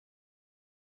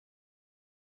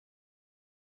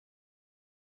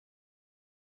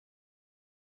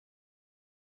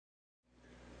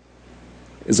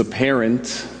As a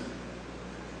parent,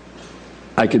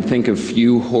 I could think of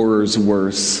few horrors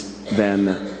worse than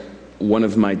one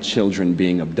of my children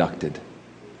being abducted.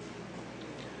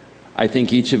 I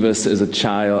think each of us as a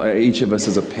child, each of us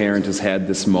as a parent has had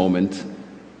this moment.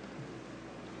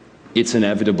 It's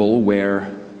inevitable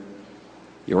where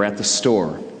you're at the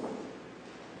store,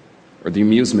 or the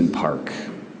amusement park,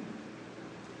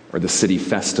 or the city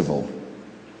festival,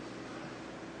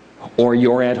 or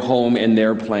you're at home and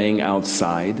they're playing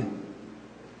outside,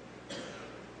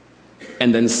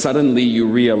 and then suddenly you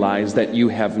realize that you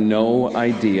have no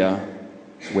idea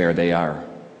where they are.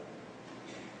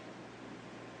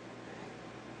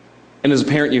 And as a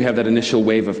parent, you have that initial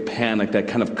wave of panic that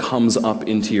kind of comes up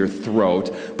into your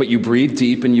throat, but you breathe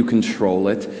deep and you control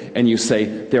it, and you say,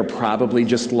 they're probably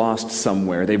just lost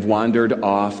somewhere. They've wandered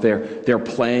off. They're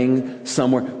playing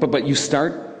somewhere. But you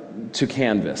start to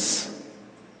canvass.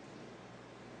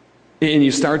 And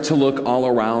you start to look all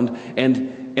around,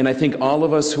 and I think all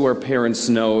of us who are parents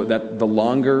know that the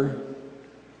longer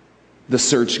the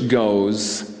search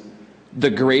goes, the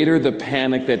greater the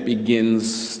panic that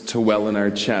begins to well in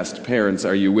our chest. Parents,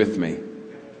 are you with me?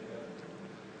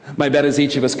 My bet is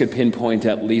each of us could pinpoint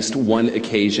at least one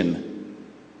occasion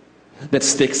that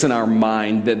sticks in our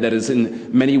mind, that is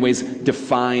in many ways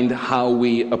defined how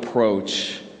we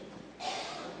approach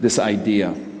this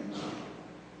idea.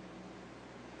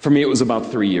 For me, it was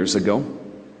about 3 years ago.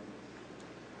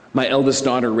 My eldest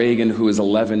daughter, Reagan, who is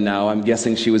 11 now, I'm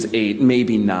guessing she was 8,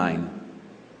 maybe 9.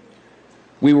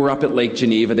 We were up at Lake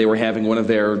Geneva. They were having one of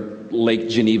their Lake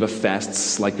Geneva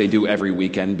fests like they do every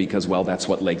weekend because, well, that's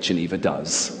what Lake Geneva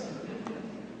does.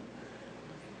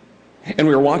 And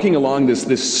we were walking along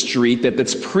this street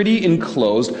that's pretty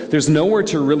enclosed. There's nowhere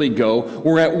to really go.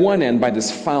 We're at one end by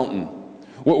this fountain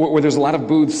where there's a lot of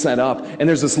booths set up, and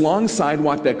there's this long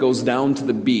sidewalk that goes down to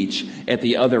the beach at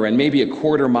the other end, maybe a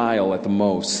quarter mile at the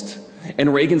most.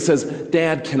 And Reagan says,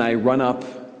 "Dad, can I run up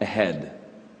ahead?"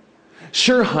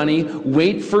 "Sure, honey,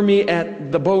 wait for me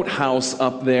at the boathouse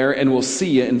up there and we'll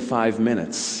see you in 5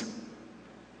 minutes."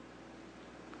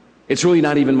 It's really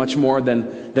not even much more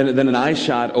than an eye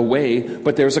shot away,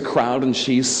 but there's a crowd and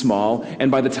she's small, and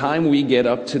by the time we get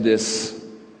up to this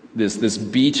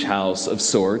beach house of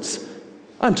sorts,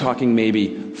 I'm talking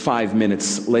maybe 5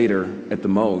 minutes later at the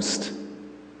most,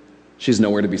 she's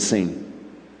nowhere to be seen.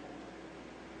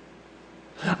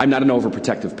 I'm not an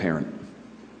overprotective parent.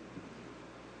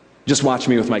 Just watch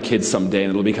me with my kids someday and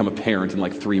it'll become apparent in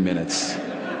like 3 minutes.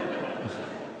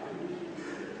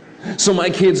 So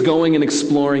my kids going and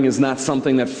exploring is not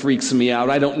something that freaks me out.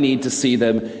 I don't need to see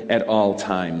them at all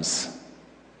times.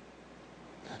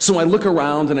 So I look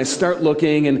around and I start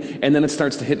looking, and then it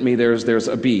starts to hit me. There's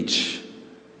a beach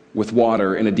with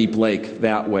water in a deep lake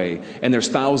that way, and there's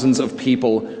thousands of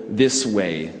people this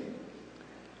way.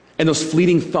 And those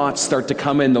fleeting thoughts start to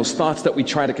come in, those thoughts that we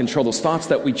try to control, those thoughts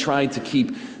that we try to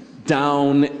keep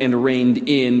down and reined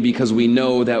in because we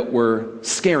know that we're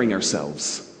scaring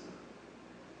ourselves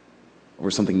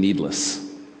over something needless.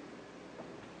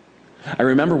 I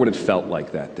remember what it felt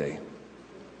like that day.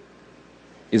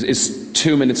 Is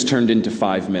 2 minutes turned into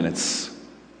 5 minutes.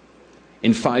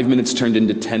 And 5 minutes turned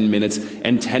into 10 minutes,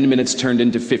 and 10 minutes turned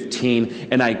into 15,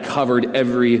 and I covered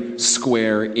every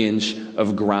square inch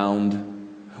of ground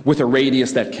with a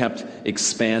radius that kept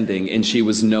expanding, and she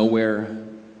was nowhere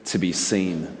to be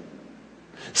seen.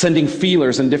 Sending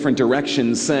feelers in different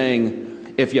directions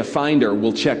saying, "If you find her,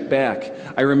 we'll check back."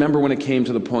 I remember when it came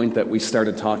to the point that we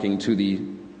started talking to the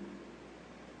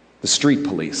street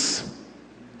police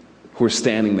who were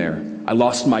standing there. I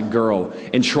lost my girl,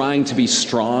 and trying to be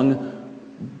strong,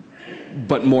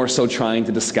 but more so trying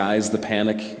to disguise the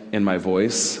panic in my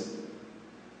voice.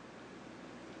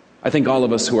 I think all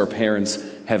of us who are parents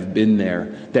have been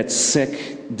there. That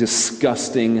sick,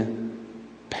 disgusting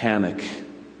panic.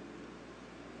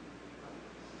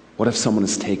 What if someone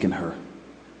has taken her?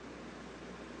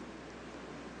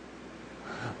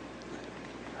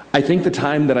 I think the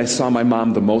time that I saw my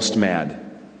mom the most mad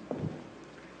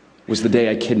was the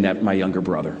day I kidnapped my younger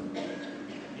brother.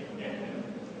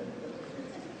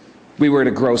 We were at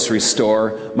a grocery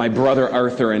store. My brother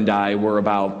Arthur and I were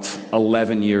about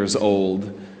 11 years old,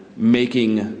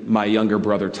 making my younger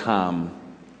brother Tom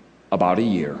about a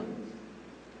year.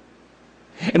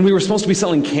 And we were supposed to be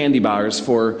selling candy bars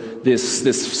for this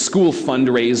school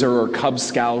fundraiser or Cub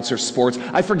Scouts or sports.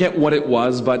 I forget what it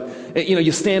was, but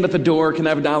you stand at the door, "Can I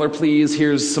have $1, please?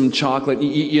 Here's some chocolate."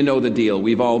 You know the deal.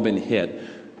 We've all been hit.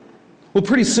 Well,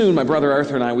 pretty soon, my brother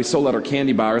Arthur and I, we sold out our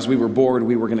candy bars. We were bored.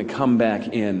 We were going to come back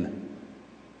in.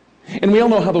 And we all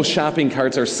know how those shopping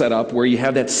carts are set up, where you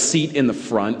have that seat in the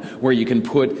front where you can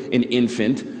put an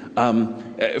infant.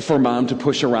 for Mom to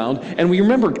push around. And we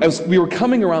remember as we were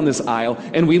coming around this aisle,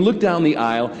 and we looked down the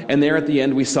aisle, and there at the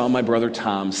end we saw my brother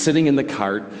Tom sitting in the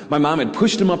cart. My mom had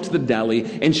pushed him up to the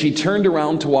deli, and she turned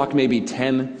around to walk maybe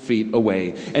 10 feet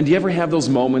away. And do you ever have those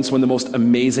moments when the most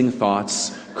amazing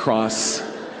thoughts cross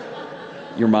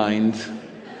your mind?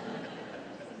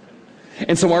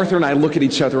 And so Arthur and I look at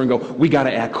each other and go, we got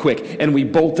to act quick. And we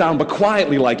bolt down, but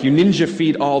quietly, like you ninja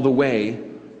feet all the way.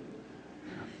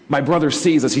 My brother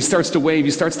sees us. He starts to wave.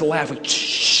 He starts to laugh. Like,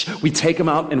 shh. We take him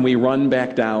out and we run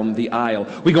back down the aisle.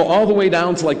 We go all the way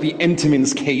down to like the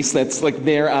Entenmann's case that's like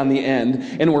there on the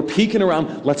end. And we're peeking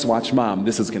around. Let's watch Mom.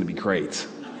 This is going to be great.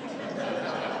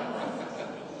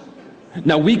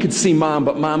 Now, we could see Mom,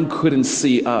 but Mom couldn't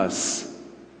see us.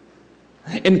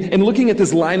 And looking at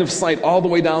this line of sight all the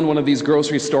way down one of these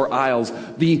grocery store aisles,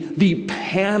 the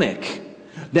panic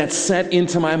that set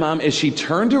into my mom as she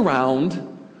turned around,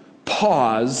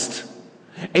 paused,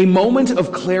 a moment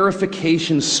of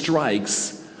clarification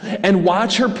strikes, and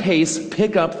watch her pace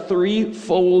pick up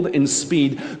threefold in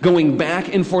speed, going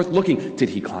back and forth looking. Did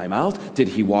he climb out? Did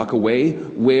he walk away?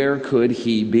 Where could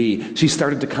he be? She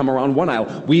started to come around one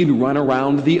aisle. We'd run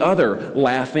around the other,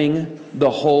 laughing the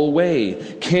whole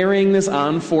way, carrying this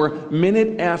on for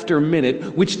minute after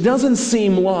minute, which doesn't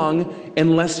seem long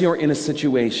unless you're in a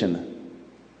situation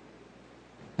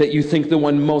that you think the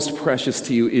one most precious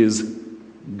to you is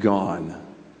gone.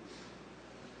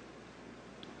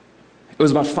 It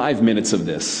was about 5 minutes of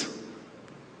this,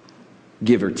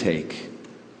 give or take.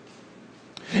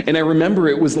 And I remember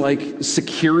it was like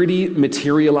security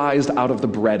materialized out of the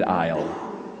bread aisle.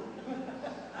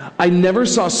 I never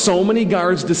saw so many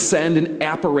guards descend and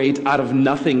apparate out of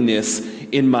nothingness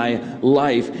in my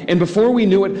life. And before we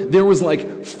knew it, there was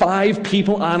like 5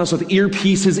 people on us with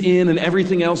earpieces in and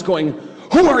everything else going,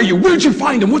 who are you? Where'd you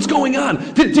find him? What's going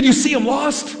on? Did you see him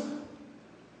lost?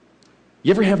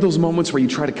 You ever have those moments where you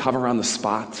try to cover on the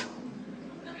spot?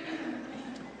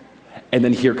 And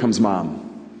then here comes Mom.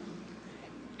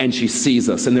 And she sees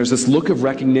us, and there's this look of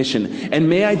recognition. And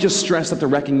may I just stress that the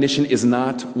recognition is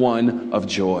not one of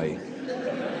joy.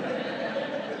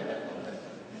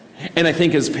 And I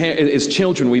think as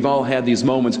children, we've all had these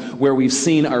moments where we've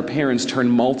seen our parents turn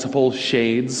multiple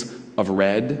shades of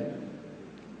red.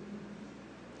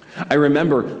 I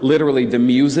remember literally the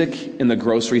music in the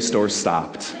grocery store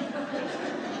stopped.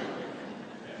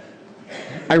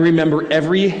 I remember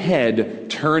every head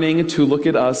turning to look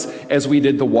at us as we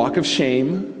did the walk of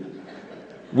shame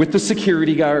with the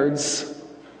security guards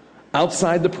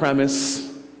outside the premise,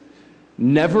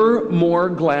 never more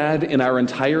glad in our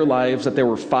entire lives that there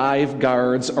were 5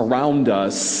 guards around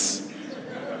us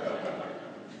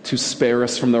to spare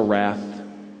us from the wrath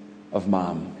of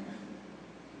Mom.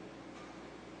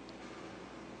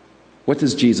 What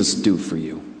does Jesus do for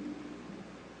you?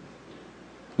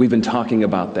 We've been talking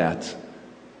about that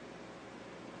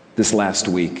this last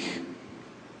week.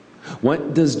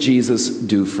 What does Jesus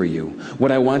do for you?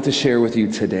 What I want to share with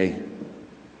you today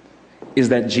is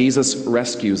that Jesus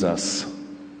rescues us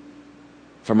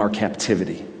from our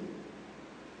captivity.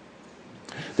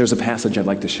 There's a passage I'd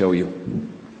like to show you.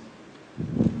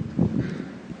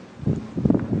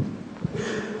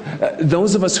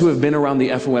 Those of us who have been around the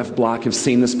FOF block have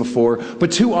seen this before,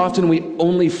 but too often we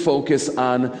only focus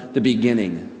on the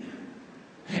beginning.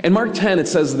 In Mark 10, it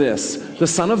says this, the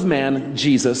Son of Man,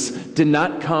 Jesus, did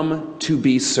not come to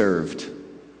be served,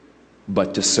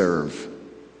 but to serve.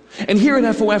 And here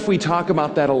at FOF, we talk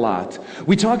about that a lot.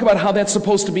 We talk about how that's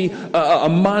supposed to be a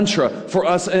mantra for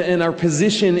us in our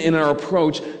position, in our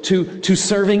approach to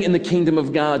serving in the kingdom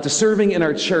of God, to serving in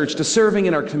our church, to serving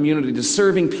in our community, to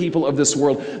serving people of this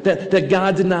world, that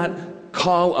God did not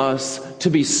call us to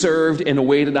be served and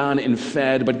waited on and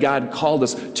fed, but God called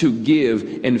us to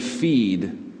give and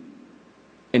feed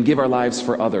and give our lives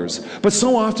for others. But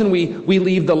so often we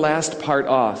leave the last part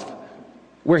off,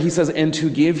 where he says, and to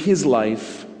give his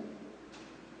life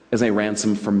as a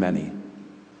ransom for many.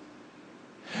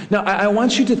 Now, I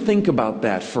want you to think about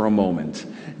that for a moment.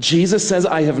 Jesus says,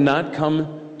 I have not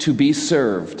come to be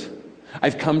served.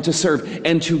 I've come to serve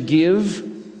and to give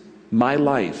my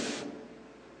life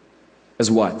as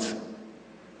what?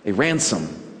 A ransom.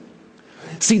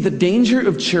 See, the danger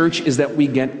of church is that we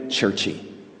get churchy.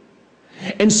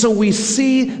 And so we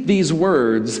see these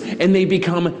words and they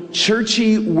become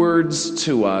churchy words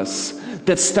to us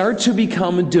that start to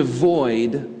become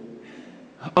devoid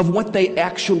of what they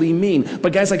actually mean.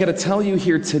 But guys, I got to tell you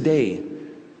here today,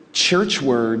 church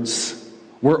words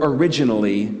were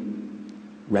originally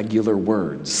regular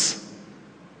words.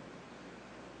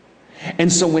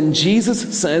 And so when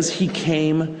Jesus says he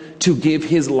came to give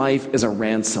his life as a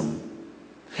ransom,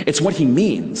 It's what he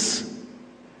means.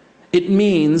 It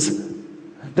means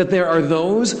that there are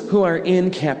those who are in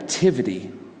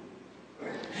captivity,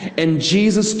 and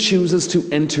Jesus chooses to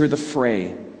enter the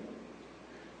fray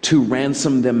to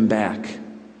ransom them back.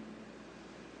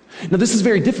 Now, this is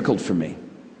very difficult for me,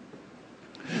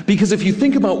 because if you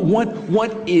think about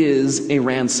what is a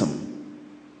ransom,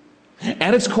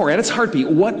 at its core, at its heartbeat,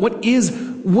 what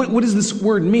does this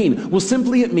word mean? Well,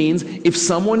 simply it means if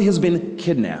someone has been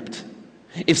kidnapped,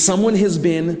 if someone has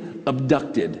been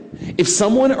abducted, if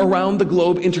someone around the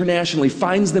globe internationally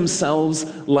finds themselves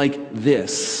like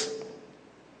this,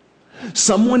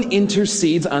 someone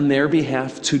intercedes on their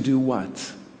behalf to do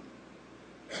what?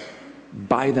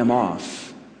 Buy them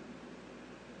off.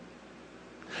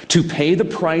 To pay the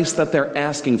price that they're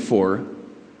asking for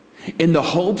in the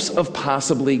hopes of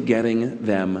possibly getting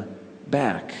them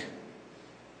back.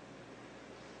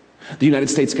 The United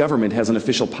States government has an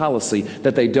official policy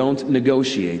that they don't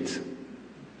negotiate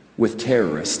with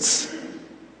terrorists.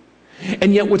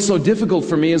 And yet what's so difficult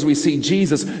for me is we see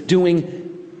Jesus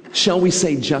doing, shall we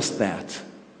say, just that.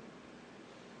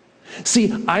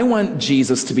 See, I want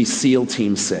Jesus to be SEAL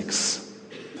Team 6.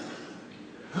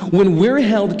 When we're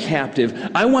held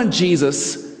captive, I want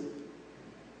Jesus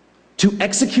to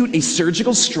execute a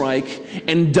surgical strike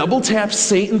and double tap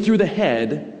Satan through the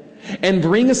head and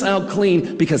bring us out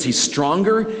clean, because he's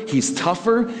stronger, he's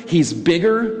tougher, he's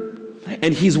bigger,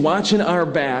 and he's watching our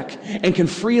back and can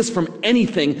free us from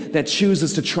anything that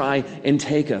chooses to try and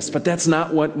take us. But that's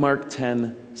not what Mark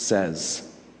 10 says.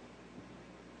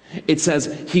 It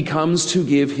says he comes to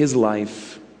give his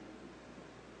life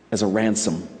as a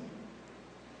ransom,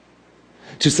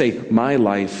 to say, my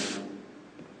life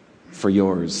for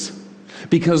yours.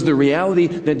 Because the reality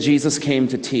that Jesus came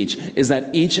to teach is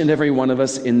that each and every one of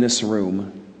us in this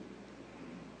room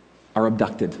are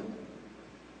abducted.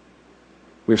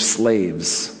 We're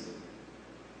slaves.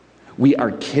 We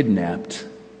are kidnapped.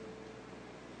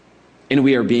 And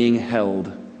we are being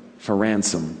held for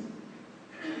ransom.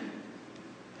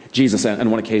 Jesus, on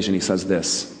one occasion, he says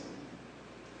this,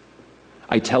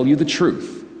 I tell you the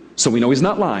truth, so we know he's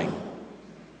not lying.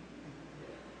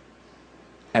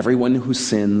 Everyone who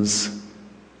sins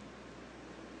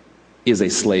is a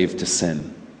slave to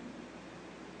sin.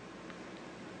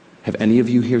 Have any of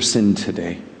you here sinned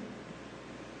today?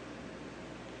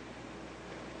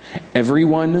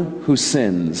 Everyone who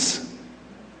sins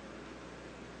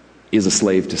is a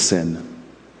slave to sin.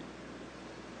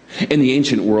 In the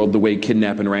ancient world, the way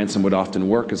kidnap and ransom would often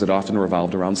work is it often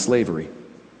revolved around slavery.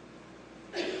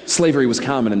 Slavery was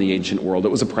common in the ancient world. It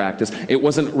was a practice. It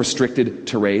wasn't restricted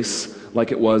to race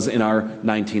like it was in our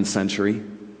 19th century.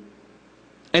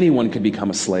 Anyone could become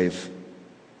a slave.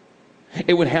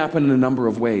 It would happen in a number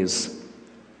of ways.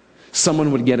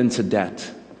 Someone would get into debt.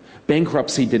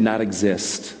 Bankruptcy did not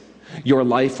exist. Your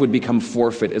life would become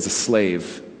forfeit as a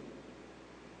slave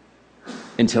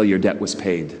until your debt was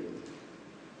paid.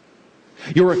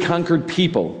 You're a conquered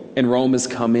people, and Rome has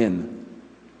come in.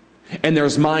 And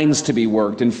there's mines to be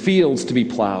worked and fields to be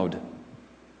plowed.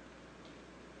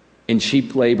 And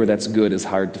cheap labor that's good is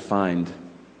hard to find.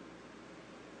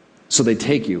 So they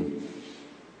take you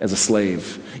as a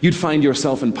slave. You'd find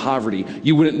yourself in poverty.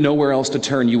 You wouldn't know where else to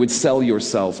turn. You would sell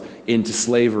yourself into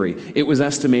slavery. It was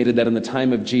estimated that in the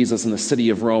time of Jesus in the city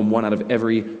of Rome, 1 out of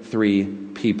every 3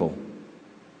 people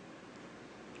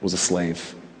was a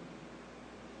slave.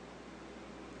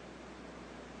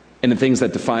 And the things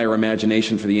that defy our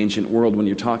imagination for the ancient world, when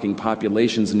you're talking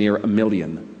populations near 1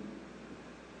 million.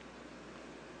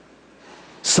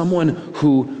 Someone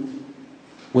who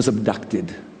was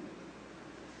abducted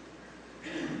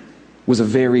was a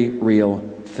very real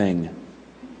thing.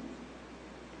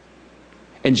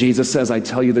 And Jesus says, I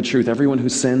tell you the truth, everyone who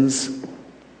sins,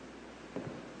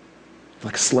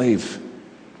 like a slave.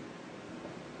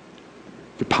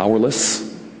 You're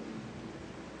powerless.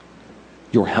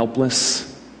 You're helpless.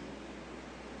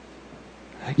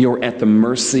 You're at the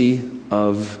mercy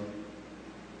of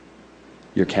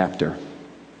your captor.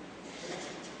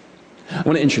 I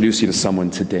want to introduce you to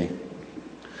someone today.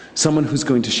 Someone who's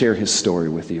going to share his story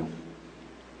with you.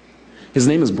 His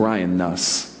name is Brian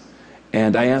Nuss,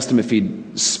 and I asked him if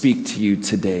he'd speak to you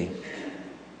today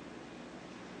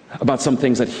about some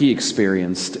things that he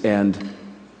experienced and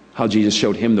how Jesus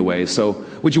showed him the way. So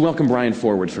would you welcome Brian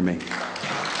forward for me?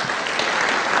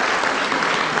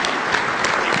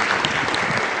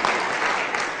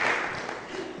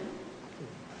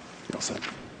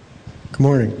 Good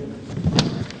morning.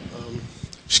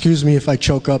 Excuse me if I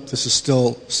choke up. This is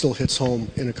still hits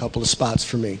home in a couple of spots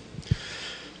for me.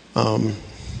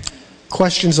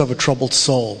 Questions of a troubled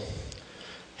soul.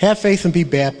 Have faith and be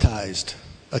baptized.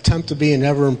 attempt to be an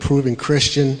ever-improving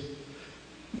Christian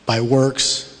by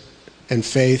works and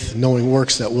faith, knowing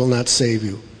works that will not save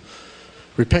you.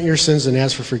 Repent your sins and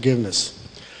ask for forgiveness.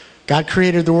 God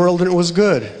created the world and it was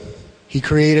good. He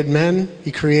created men,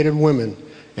 he created women,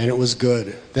 and it was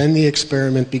good. Then the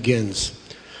experiment begins.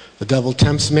 The devil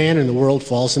tempts man and the world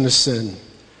falls into sin.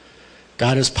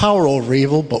 God has power over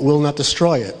evil but will not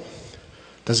destroy it.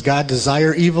 Does God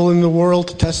desire evil in the world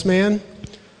to test man?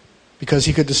 Because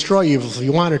he could destroy evil if he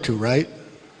wanted to, right?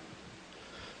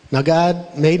 Now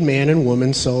God made man and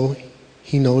woman, so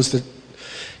he knows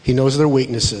their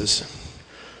weaknesses.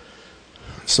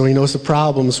 So he knows the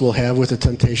problems we'll have with the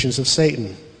temptations of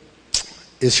Satan.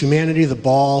 Is humanity the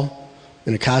ball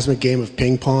in a cosmic game of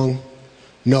ping pong?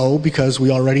 No, because we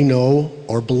already know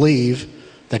or believe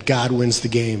that God wins the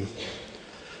game.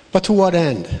 But to what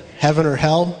end? Heaven or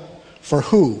hell? For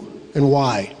who and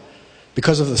why?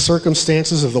 Because of the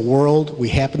circumstances of the world we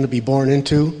happen to be born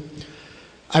into?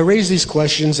 I raise these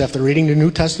questions after reading the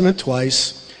New Testament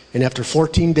twice and after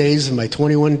 14 days of my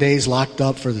 21 days locked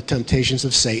up for the temptations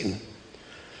of Satan.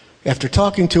 After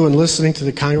talking to and listening to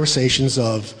the conversations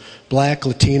of black,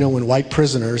 Latino, and white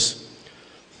prisoners,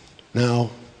 now,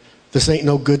 this ain't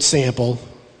no good sample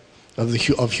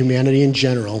of humanity in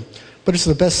general, but it's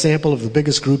the best sample of the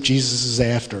biggest group Jesus is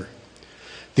after.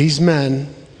 These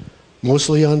men,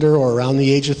 mostly under or around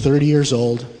the age of 30 years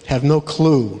old, have no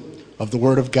clue of the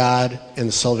Word of God and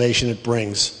the salvation it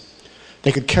brings.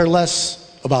 They could care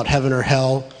less about heaven or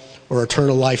hell or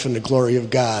eternal life and the glory of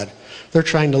God. They're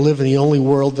trying to live in the only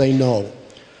world they know.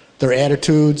 Their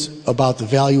attitudes about the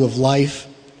value of life,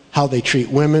 how they treat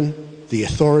women, the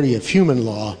authority of human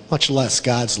law, much less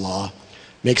God's law,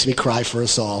 makes me cry for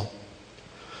us all.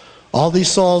 All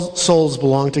these souls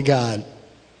belong to God.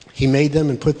 He made them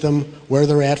and put them where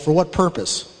they're at for what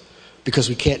purpose? Because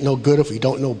we can't know good if we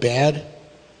don't know bad?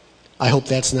 I hope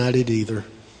that's not it either.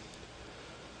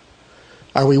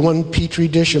 Are we one petri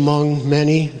dish among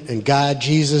many, and God,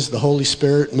 Jesus, the Holy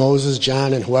Spirit, Moses,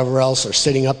 John, and whoever else are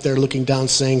sitting up there looking down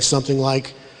saying something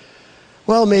like,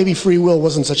 well, maybe free will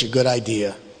wasn't such a good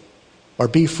idea. Or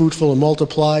be fruitful and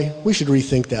multiply, we should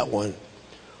rethink that one.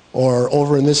 Or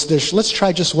over in this dish, let's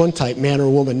try just one type, man or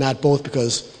woman, not both,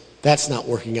 because that's not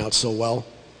working out so well.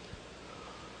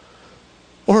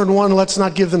 Or in one, let's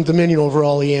not give them dominion over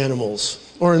all the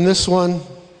animals. Or in this one,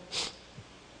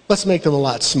 let's make them a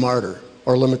lot smarter,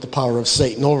 or limit the power of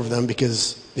Satan over them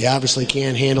because they obviously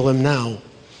can't handle him now.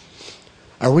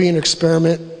 Are we an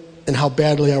experiment, and how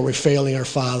badly are we failing our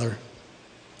Father?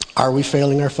 Are we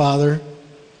failing our Father?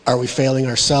 Are we failing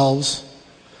ourselves?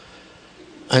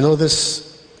 I know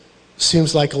this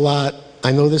seems like a lot.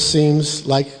 I know what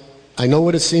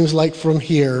it seems like from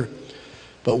here,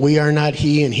 but we are not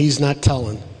he and he's not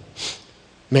telling.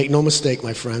 Make no mistake,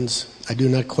 my friends. I do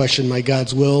not question my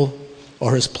God's will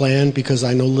or his plan because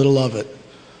I know little of it.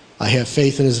 I have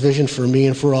faith in his vision for me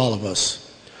and for all of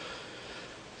us.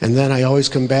 And then I always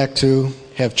come back to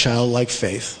have childlike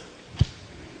faith.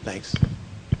 Thanks.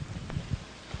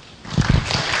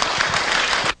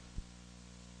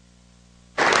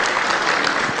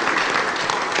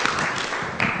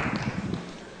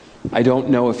 I don't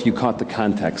know if you caught the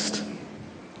context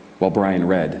while Brian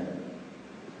read.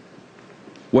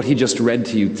 What he just read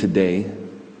to you today,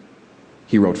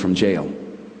 he wrote from jail.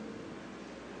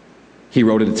 He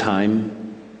wrote at a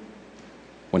time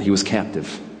when he was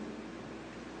captive,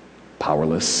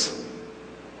 powerless,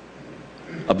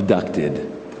 abducted,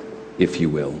 if you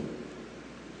will.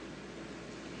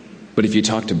 But if you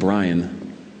talk to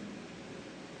Brian,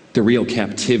 the real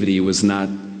captivity was not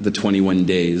the 21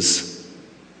 days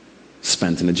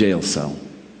spent in a jail cell.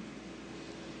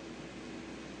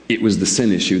 It was the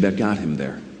sin issue that got him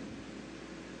there.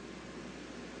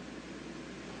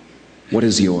 What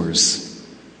is yours?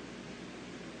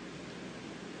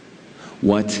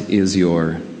 What is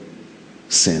your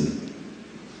sin?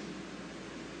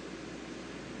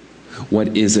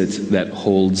 What is it that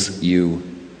holds you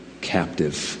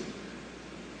captive?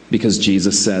 Because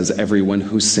Jesus says everyone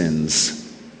who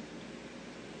sins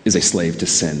is a slave to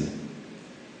sin.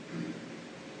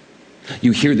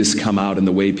 You hear this come out in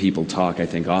the way people talk, I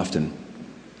think, often.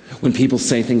 When people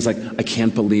say things like, I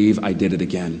can't believe I did it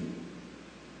again.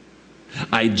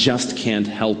 I just can't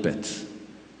help it.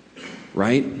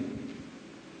 Right?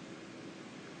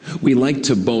 We like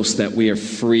to boast that we are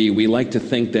free. We like to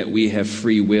think that we have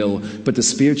free will. But the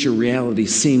spiritual reality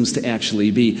seems to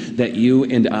actually be that you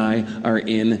and I are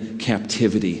in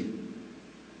captivity.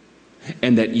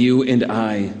 And that you and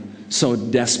I so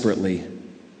desperately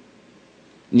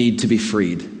need to be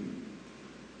freed.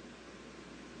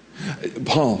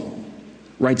 Paul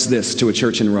writes this to a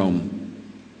church in Rome.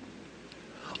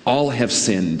 All have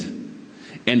sinned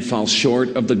and fall short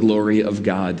of the glory of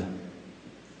God,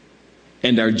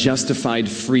 and are justified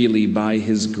freely by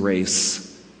his grace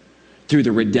through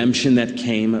the redemption that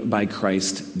came by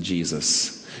Christ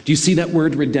Jesus. Do you see that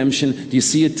word redemption? Do you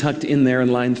see it tucked in there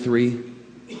in line 3?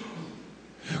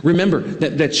 Remember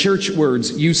that church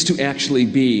words used to actually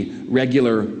be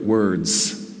regular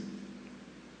words.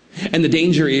 And the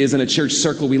danger is, in a church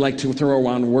circle, we like to throw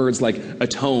around words like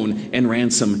atone and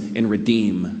ransom and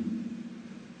redeem.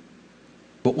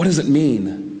 But what does it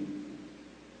mean?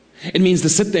 It means to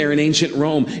sit there in ancient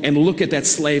Rome and look at that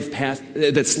slave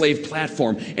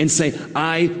platform and say,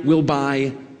 I will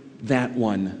buy that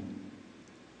one.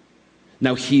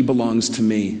 Now he belongs to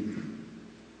me.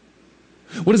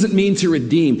 What does it mean to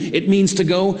redeem? It means to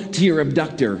go to your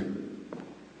abductor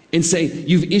and say,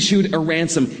 you've issued a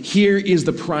ransom. Here is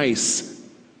the price.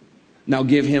 Now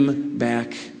give him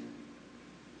back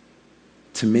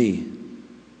to me.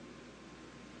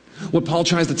 What Paul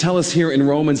tries to tell us here in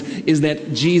Romans is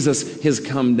that Jesus has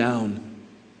come down.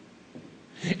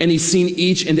 And he's seen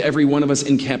each and every one of us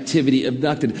in captivity,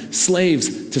 abducted,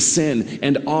 slaves to sin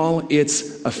and all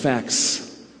its effects.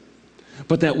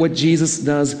 But that what Jesus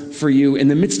does for you in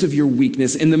the midst of your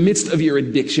weakness, in the midst of your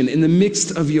addiction, in the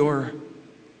midst of your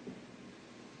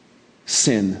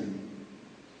sin,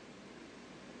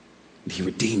 he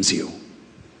redeems you.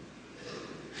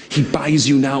 He buys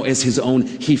you now as his own.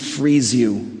 He frees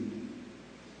you.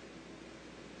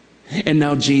 And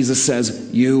now Jesus says,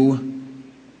 you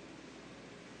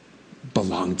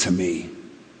belong to me.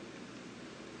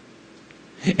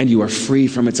 And you are free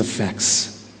from its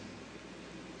effects.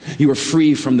 You are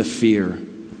free from the fear.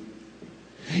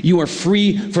 You are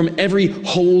free from every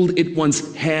hold it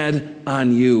once had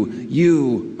on you.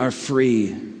 You are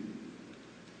free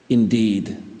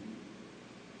indeed.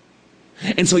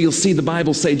 And so you'll see the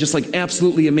Bible say just like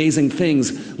absolutely amazing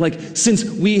things, like since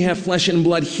we have flesh and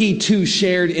blood, he too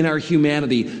shared in our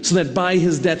humanity, so that by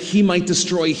his death he might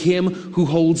destroy him who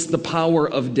holds the power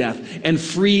of death and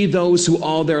free those who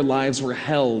all their lives were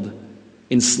held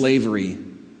in slavery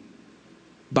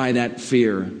by that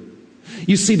fear.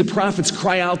 You see, the prophets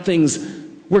cry out things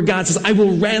where God says, I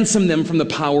will ransom them from the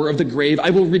power of the grave. I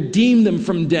will redeem them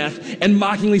from death. And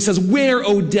mockingly says, where,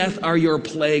 O death, are your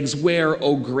plagues? Where,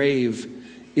 O grave,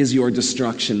 is your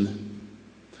destruction?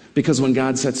 Because when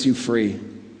God sets you free,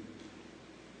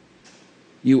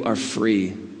 you are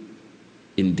free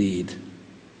indeed.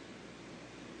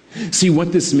 See,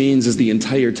 what this means is the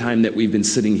entire time that we've been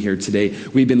sitting here today,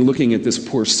 we've been looking at this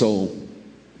poor soul.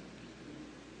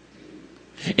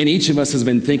 And each of us has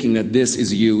been thinking that this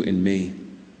is you and me.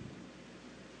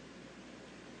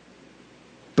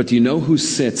 But do you know who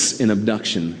sits in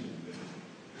abduction?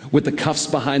 With the cuffs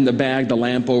behind the bag, the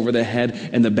lamp over the head,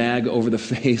 and the bag over the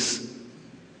face?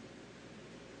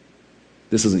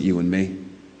 This isn't you and me.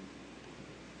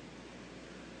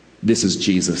 This is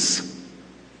Jesus,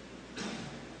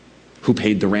 who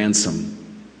paid the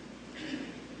ransom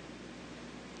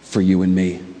for you and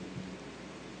me.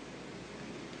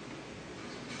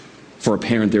 For a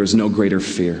parent, there is no greater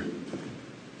fear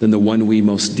than the one we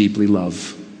most deeply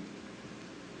love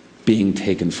being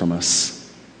taken from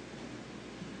us.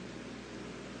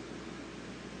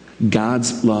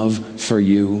 God's love for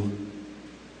you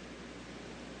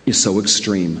is so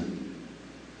extreme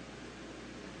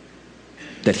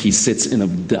that he sits in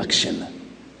abduction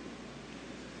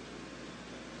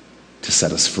to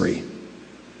set us free.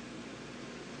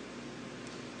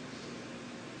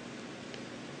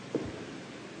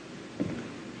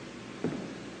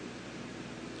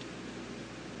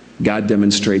 God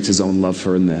demonstrates his own love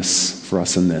for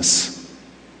us in this.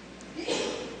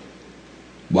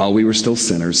 While we were still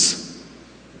sinners,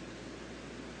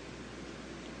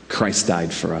 Christ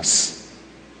died for us.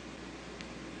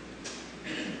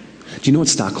 Do you know what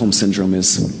Stockholm Syndrome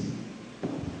is?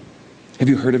 Have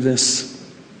you heard of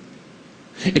this?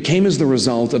 It came as the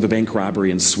result of a bank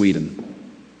robbery in Sweden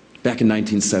back in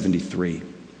 1973.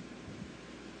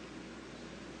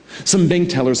 Some bank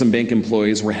tellers and bank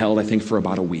employees were held, I think, for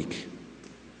about a week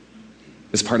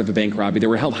as part of a bank robbery. They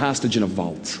were held hostage in a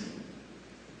vault.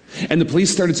 And the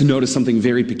police started to notice something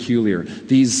very peculiar.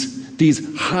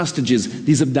 These hostages,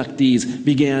 these abductees,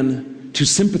 began to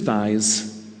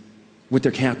sympathize with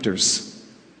their captors.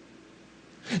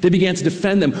 They began to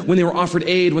defend them when they were offered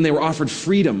aid, when they were offered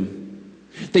freedom.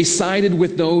 They sided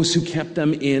with those who kept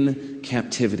them in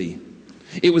captivity.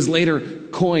 It was later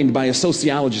coined by a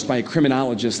sociologist, by a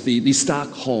criminologist, the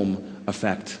Stockholm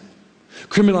effect.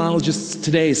 Criminologists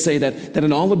today say that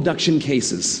in all abduction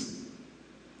cases,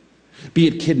 be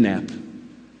it kidnap,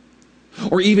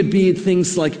 or even be it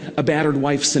things like a battered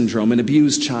wife syndrome, an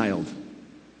abused child,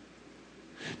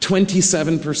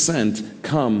 27%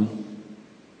 come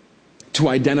to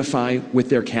identify with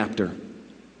their captor,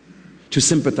 to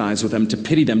sympathize with them, to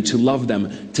pity them, to love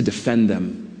them, to defend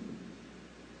them.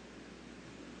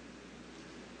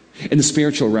 In the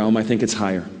spiritual realm, I think it's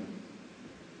higher.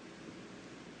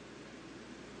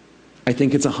 I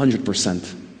think it's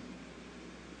 100%.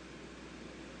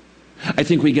 I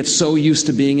think we get so used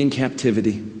to being in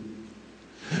captivity,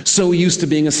 so used to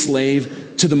being a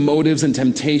slave to the motives and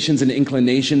temptations and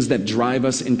inclinations that drive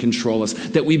us and control us,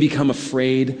 that we become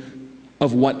afraid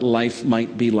of what life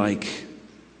might be like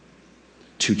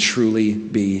to truly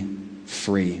be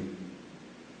free.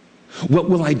 What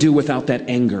will I do without that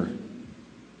anger?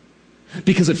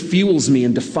 Because it fuels me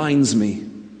and defines me.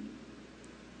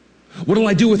 What will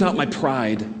I do without my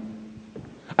pride?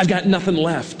 I've got nothing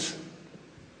left.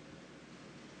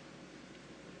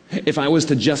 If I was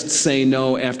to just say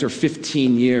no after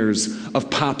 15 years of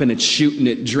popping it, shooting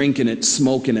it, drinking it,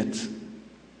 smoking it,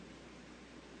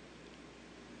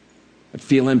 I'd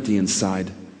feel empty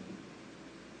inside.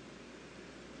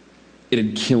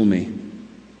 It'd kill me.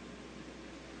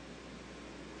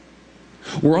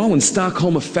 We're all in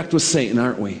Stockholm effect with Satan,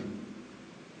 aren't we?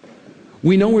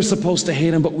 We know we're supposed to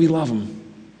hate him, but we love him.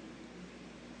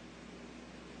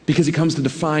 Because he comes to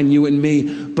define you and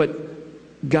me,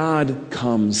 but God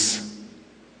comes.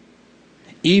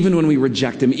 Even when we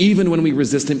reject him, even when we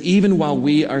resist him, even while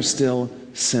we are still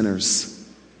sinners.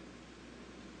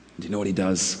 Do you know what he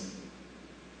does?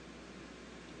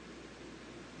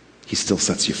 He still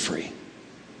sets you free.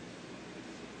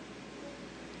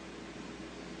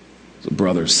 So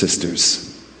brothers,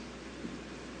 sisters,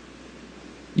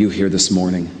 you here this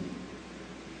morning,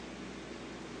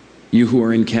 you who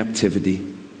are in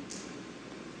captivity,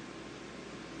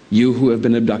 you who have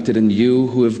been abducted, and you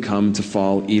who have come to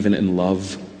fall even in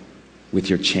love with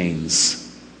your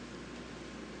chains,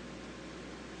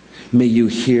 may you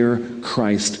hear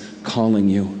Christ calling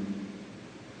you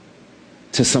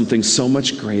to something so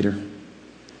much greater,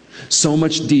 so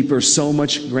much deeper, so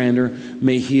much grander.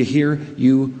 May you hear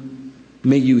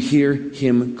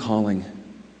him calling.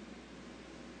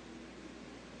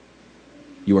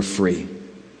 You are free.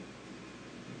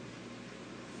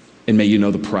 And may you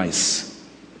know the price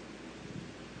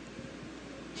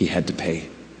he had to pay.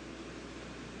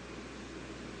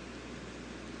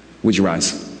 Would you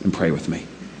rise and pray with me?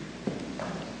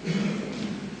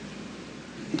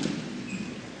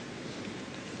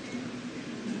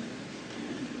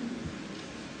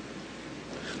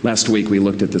 Last week we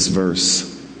looked at this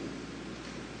verse,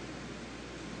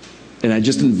 and I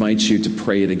just invite you to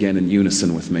pray it again in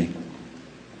unison with me.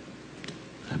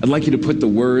 I'd like you to put the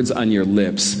words on your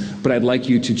lips, but I'd like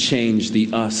you to change the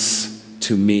us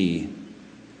to me.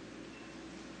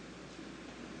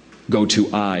 Go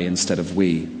to I instead of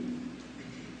we.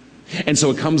 And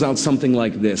so it comes out something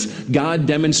like this. God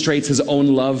demonstrates his own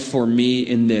love for me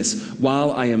in this: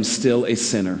 while I am still a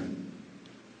sinner,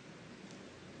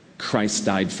 Christ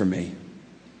died for me.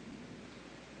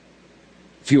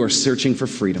 If you are searching for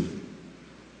freedom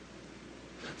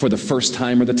for the first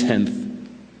time or the 10th,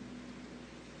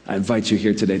 I invite you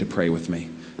here today to pray with me.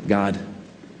 God,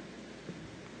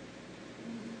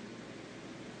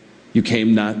 you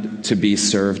came not to be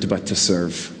served, but to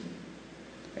serve,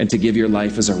 and to give your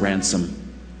life as a ransom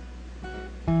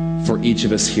for each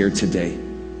of us here today.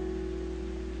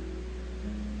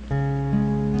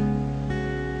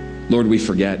 Lord, we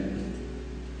forget.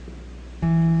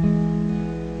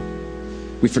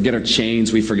 We forget our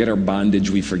chains, we forget our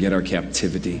bondage, we forget our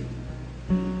captivity.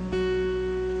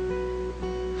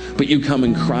 But you come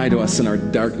and cry to us in our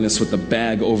darkness with the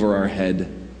bag over our head,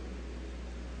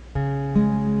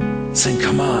 saying,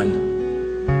 come on,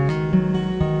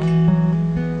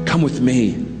 come with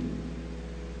me.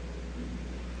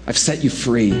 I've set you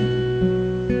free.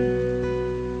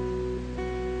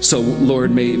 So,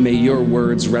 Lord, may your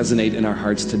words resonate in our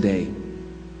hearts today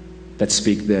that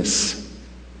speak this.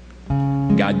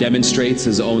 God demonstrates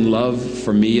his own love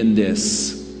for me in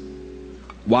this: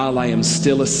 while I am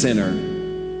still a sinner,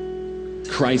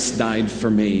 Christ died for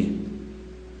me.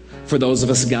 For those of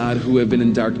us, God, who have been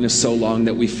in darkness so long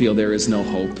that we feel there is no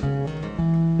hope.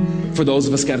 For those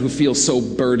of us, God, who feel so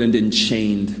burdened and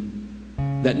chained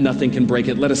that nothing can break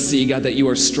it, let us see, God, that you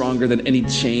are stronger than any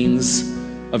chains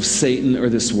of Satan or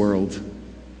this world.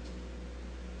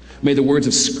 May the words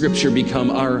of Scripture become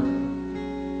our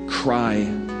cry.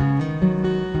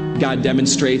 God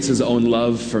demonstrates his own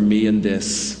love for me in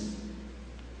this: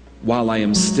 while I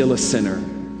am still a sinner,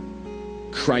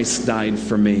 Christ died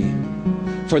for me.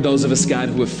 For those of us, God,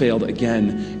 who have failed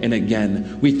again and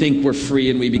again, we think we're free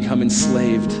and we become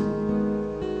enslaved.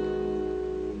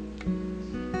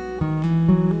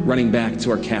 running back to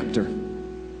our captor,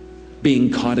 being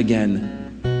caught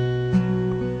again.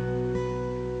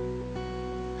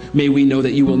 May we know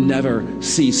that you will never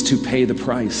cease to pay the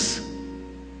price.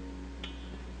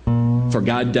 For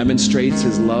God demonstrates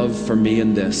his love for me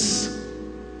in this: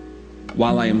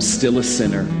 while I am still a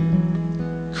sinner,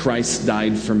 Christ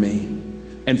died for me.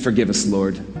 And forgive us,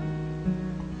 Lord.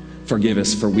 Forgive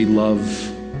us, for we love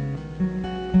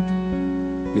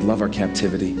our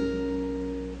captivity.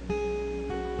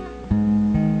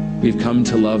 We've come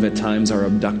to love at times our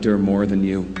abductor more than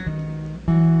you,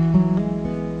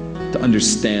 to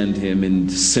understand him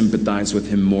and sympathize with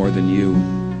him more than you,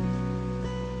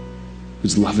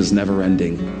 whose love is never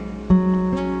ending.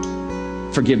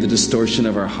 Forgive the distortion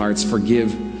of our hearts.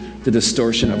 Forgive the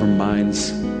distortion of our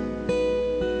minds.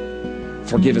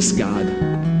 Forgive us, God,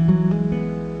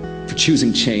 for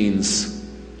choosing chains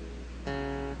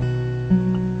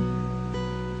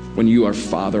when you, our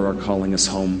Father, are calling us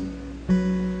home.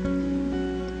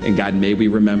 And God, may we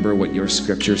remember what your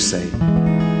scriptures say,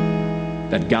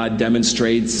 that God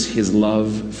demonstrates his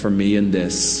love for me in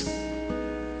this: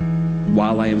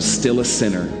 while I am still a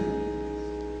sinner,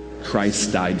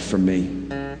 Christ died for me.